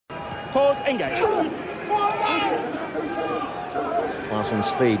Pause, engage. Parsons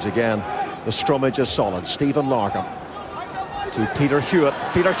feeds again. The scrummage is solid. Stephen Larkham to Peter Hewitt.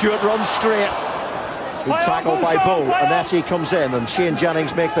 Peter Hewitt runs straight. Good tackle by Bow. Anesi comes in and Shane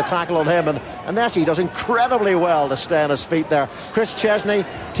Jennings makes the tackle on him, and Anesi does incredibly well to stay on his feet there. Chris Chesney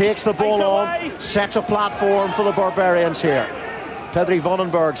takes the ball on, sets a platform for the Barbarians here. Pedri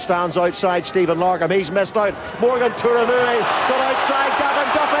Vandenberg stands outside Stephen Larkham. He's missed out. Morgan Turanui got outside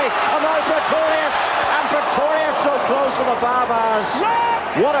Gavin Duffy, and now Pretorius, and Pretorius so close for the Babas.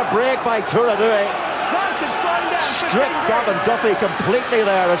 What a break by Turanui. Stripped Gavin Duffy completely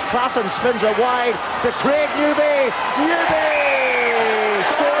there as Klassen spins it wide to Craig Newby. Newby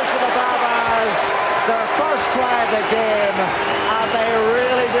scores for the Babas, their first try of the game, and they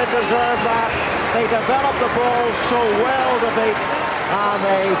really did deserve that. They developed the ball so well to beat, and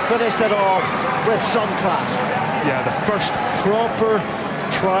they finished it off with some class. Yeah, the first proper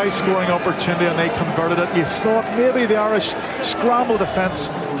try-scoring opportunity, and they converted it. You thought maybe the Irish scramble defence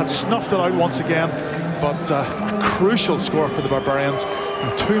had snuffed it out once again, but a crucial score for the Barbarians.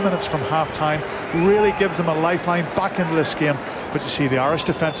 2 minutes from half-time really gives them a lifeline back into this game. But you see the Irish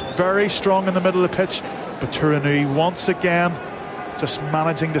defence very strong in the middle of the pitch, but Turanui once again just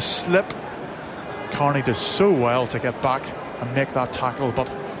managing to slip. Carney does so well to get back and make that tackle, but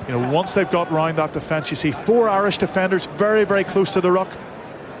you know, once they've got round that defence, you see 4 Irish defenders very, very close to the ruck.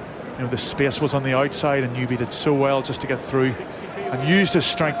 You know, the space was on the outside, and Newby did so well just to get through and used his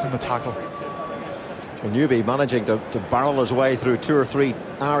strength in the tackle. So Newby managing to barrel his way through 2 or 3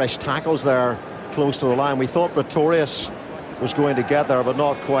 Irish tackles there close to the line. We thought Pretorius was going to get there, but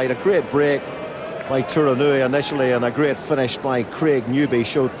not quite. A great break by Turanui initially, and a great finish by Craig Newby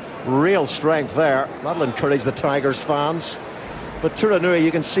showed real strength there. That'll encourage the Tigers fans. But Turanui,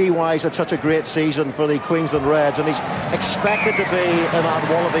 you can see why he's had such a great season for the Queensland Reds, and he's expected to be in that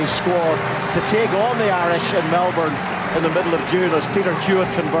Wallaby squad to take on the Irish in Melbourne in the middle of June as Peter Hewitt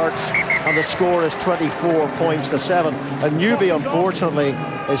converts, and the score is 24 points to 7. And Newby, unfortunately,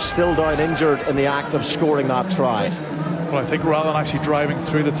 is still down injured in the act of scoring that try. Well, I think rather than actually driving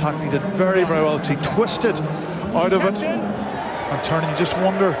through the tackle, he did very, very well, because he twisted out of it and turning. You just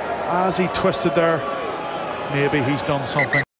wonder, as he twisted there, maybe he's done something.